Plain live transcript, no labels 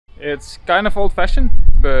It's kind of old-fashioned,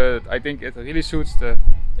 but I think it really suits the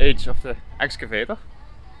age of the excavator.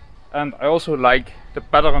 And I also like the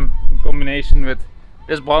pattern in combination with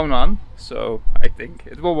this brown one, so I think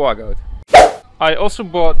it will work out. I also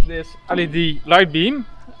bought this LED light beam,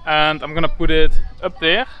 and I'm gonna put it up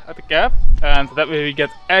there at the cab, and that way we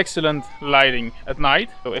get excellent lighting at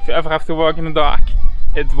night. So if you ever have to work in the dark,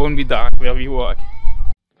 it won't be dark where we work.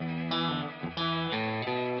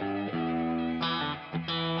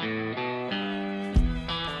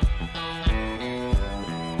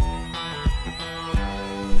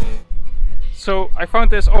 So I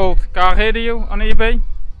found this old car radio on eBay.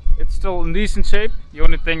 It's still in decent shape. The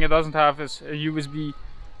only thing it doesn't have is a USB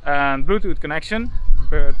and Bluetooth connection,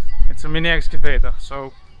 but it's a mini excavator,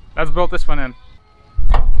 so let's build this one in.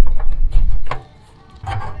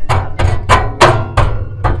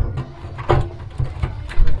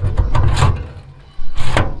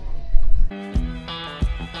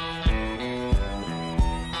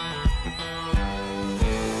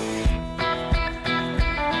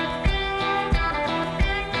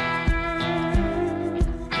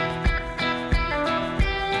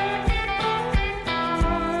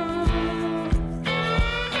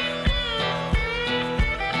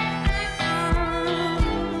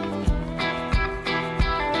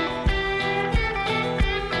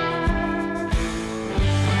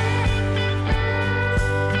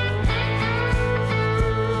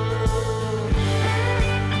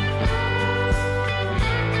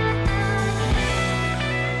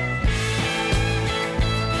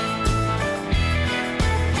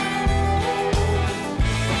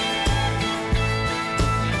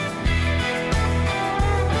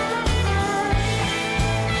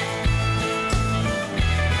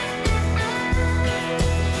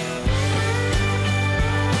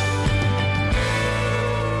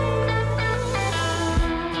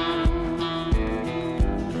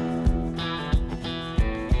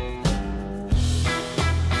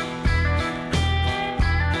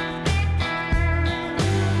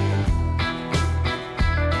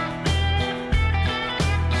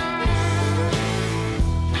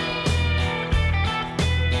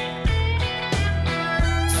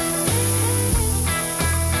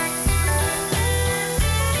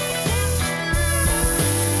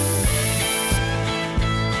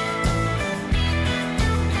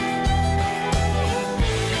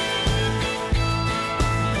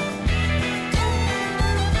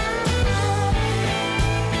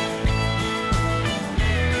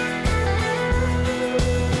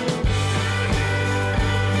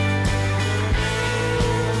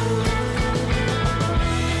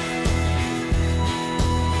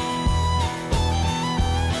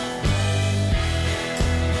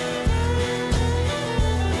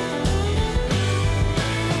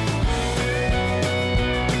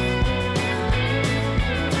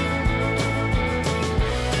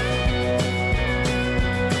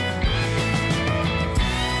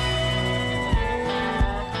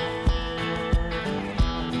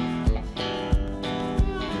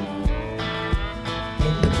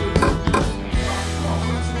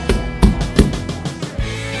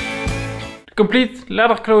 Complete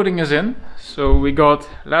leather clothing is in, so we got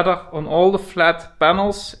leather on all the flat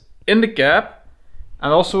panels in the cab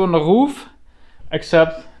and also on the roof,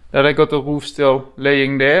 except that I got the roof still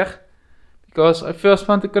laying there because I first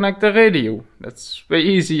want to connect the radio. That's way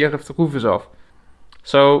easier if the roof is off.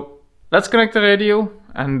 So let's connect the radio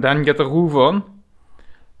and then get the roof on.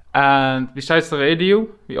 And besides the radio,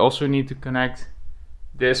 we also need to connect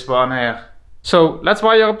this one here. So let's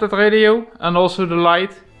wire up that radio and also the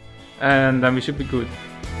light, and then we should be good.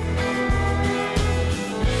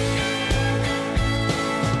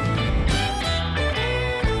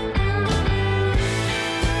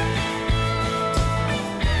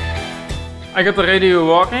 I got the radio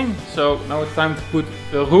working, so now it's time to put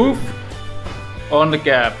the roof on the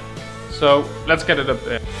cab. So let's get it up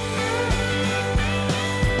there.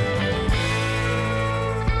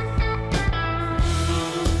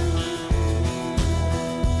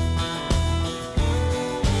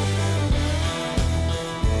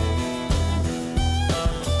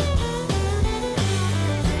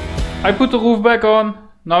 I put the roof back on,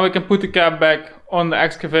 now we can put the cab back on the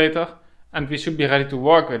excavator and we should be ready to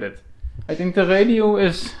work with it. I think the radio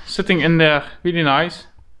is sitting in there really nice,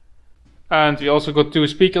 and we also got 2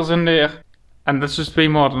 speakers in there, and that's just way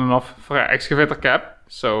more than enough for an excavator cab,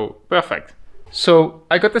 so perfect. So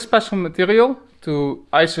I got this special material to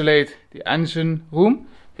isolate the engine room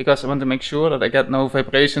because I want to make sure that I get no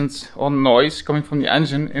vibrations or noise coming from the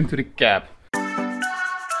engine into the cab.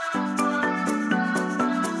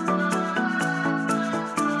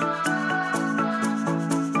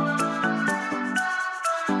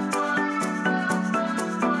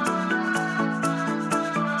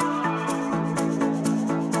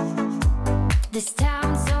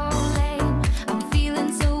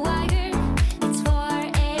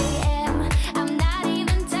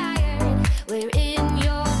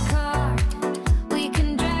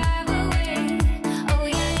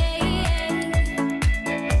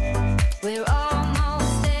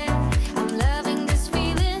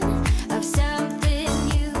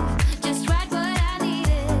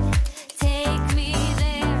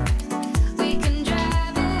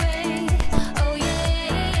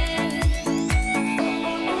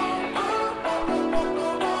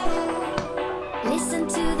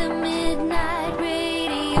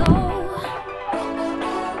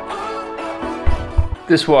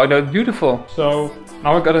 this worked out beautiful. So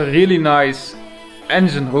now I got a really nice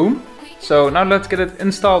engine room. So now let's get it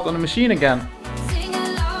installed on the machine again.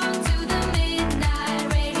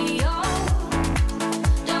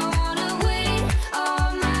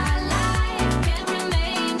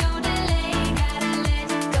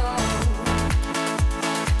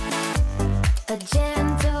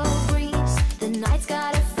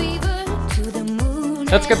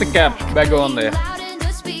 Let's get the cap back on there.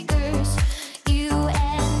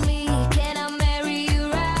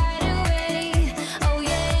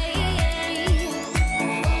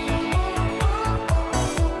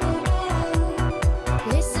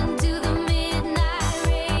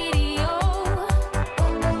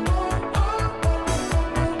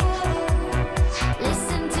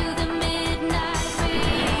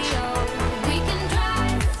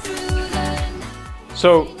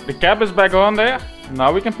 So the cap is back on there.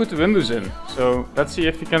 Now we can put the windows in. So let's see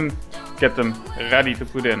if we can get them ready to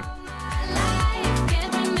put in.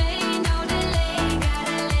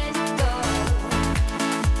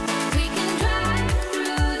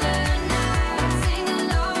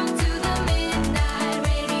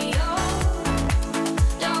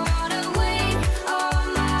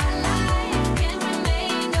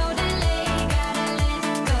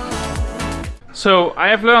 So I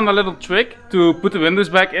have learned a little trick to put the windows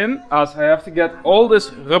back in, as I have to get all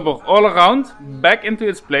this rubber all around back into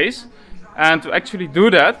its place. And to actually do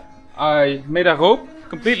that, I made a rope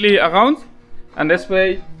completely around, and this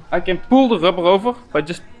way I can pull the rubber over by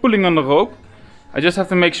just pulling on the rope. I just have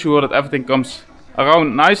to make sure that everything comes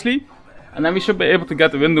around nicely, and then we should be able to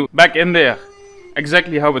get the window back in there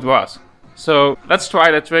exactly how it was. So let's try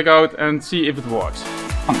that trick out and see if it works.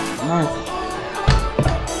 Alright.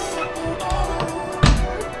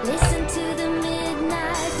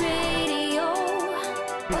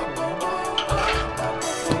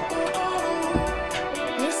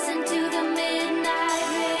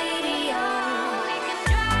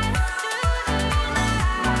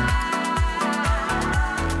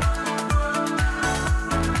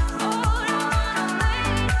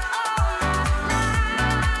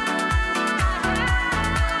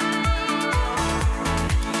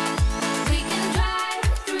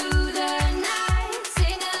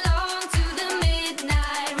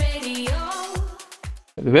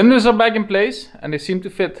 The windows are back in place and they seem to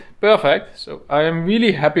fit perfect, so I am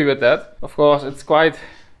really happy with that. Of course, it's quite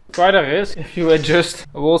a risk if you adjust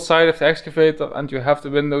the whole side of the excavator and you have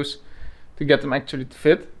the windows to get them actually to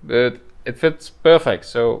fit, but it fits perfect,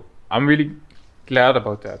 so I'm really glad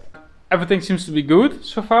about that. Everything seems to be good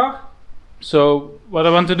so far. So what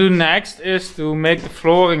I want to do next is to make the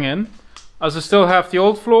flooring in, as I still have the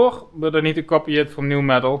old floor, but I need to copy it from new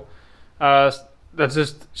metal. That's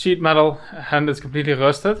just sheet metal and it's completely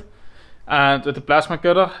rusted. And with the plasma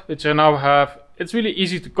cutter, which I now have, it's really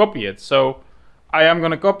easy to copy it. So I am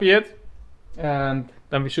gonna copy it, and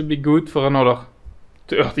then we should be good for another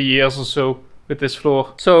 30 years or so with this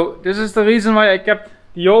floor. So this is the reason why I kept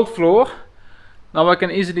the old floor. Now I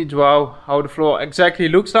can easily draw how the floor exactly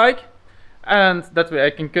looks like, and that way I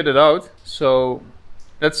can cut it out. So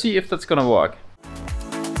let's see if that's gonna work.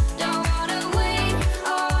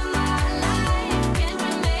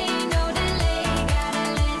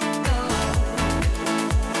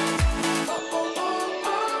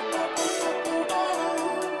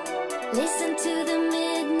 Listen to the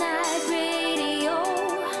midnight radio.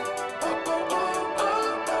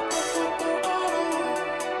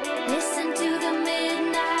 Listen to the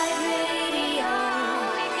midnight radio.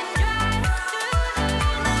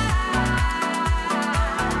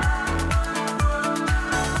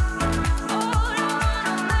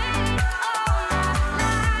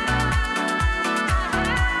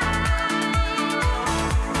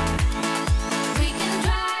 We can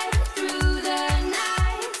drive through the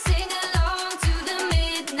night, sing along to the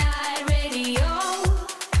midnight radio.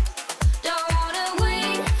 Don't wanna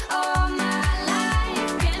wait all my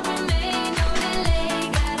life, can't remain no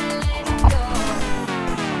delay, gotta let it go.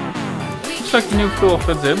 Looks like the new floor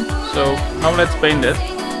fits in, so now let's paint it.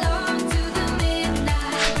 Sing along to the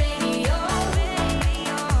midnight radio.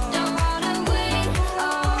 Don't wanna wait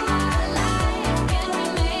all my life, can't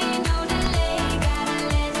remain no delay,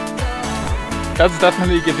 gotta let it go. That's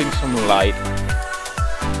definitely giving some light.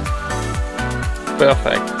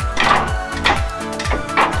 Perfect.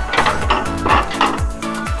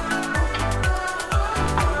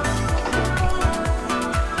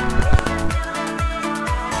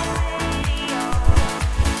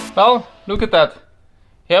 Well, look at that.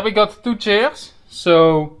 Here we got two chairs.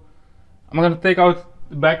 So I'm gonna take out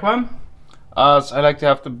the back one, as I like to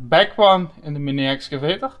have the back one in the mini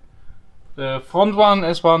excavator. The front one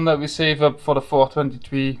is one that we save up for the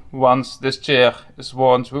 423 once this chair is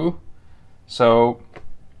worn through. So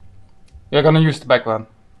we're gonna use the back one.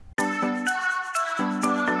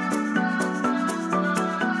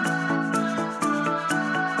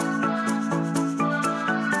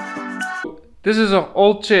 This is our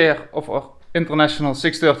old chair of our International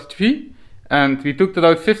 633, and we took it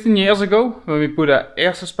out 15 years ago when we put an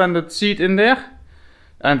air suspended seat in there,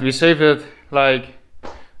 and we saved it like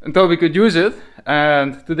until we could use it,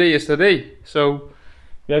 and today is the day. So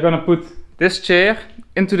we are gonna put this chair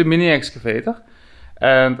into the mini excavator,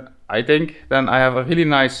 and I think then I have a really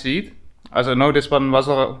nice seat. As I know, this one was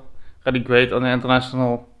already great on the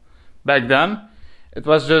International back then. It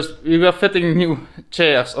was just, we were fitting new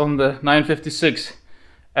chairs on the 956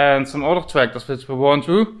 and some other tractors which were worn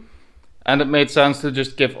through, and it made sense to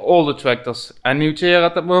just give all the tractors a new chair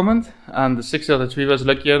at that moment, and the 633 was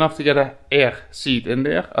lucky enough to get an air seat in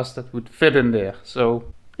there as that would fit in there.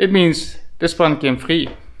 So it means this one came free.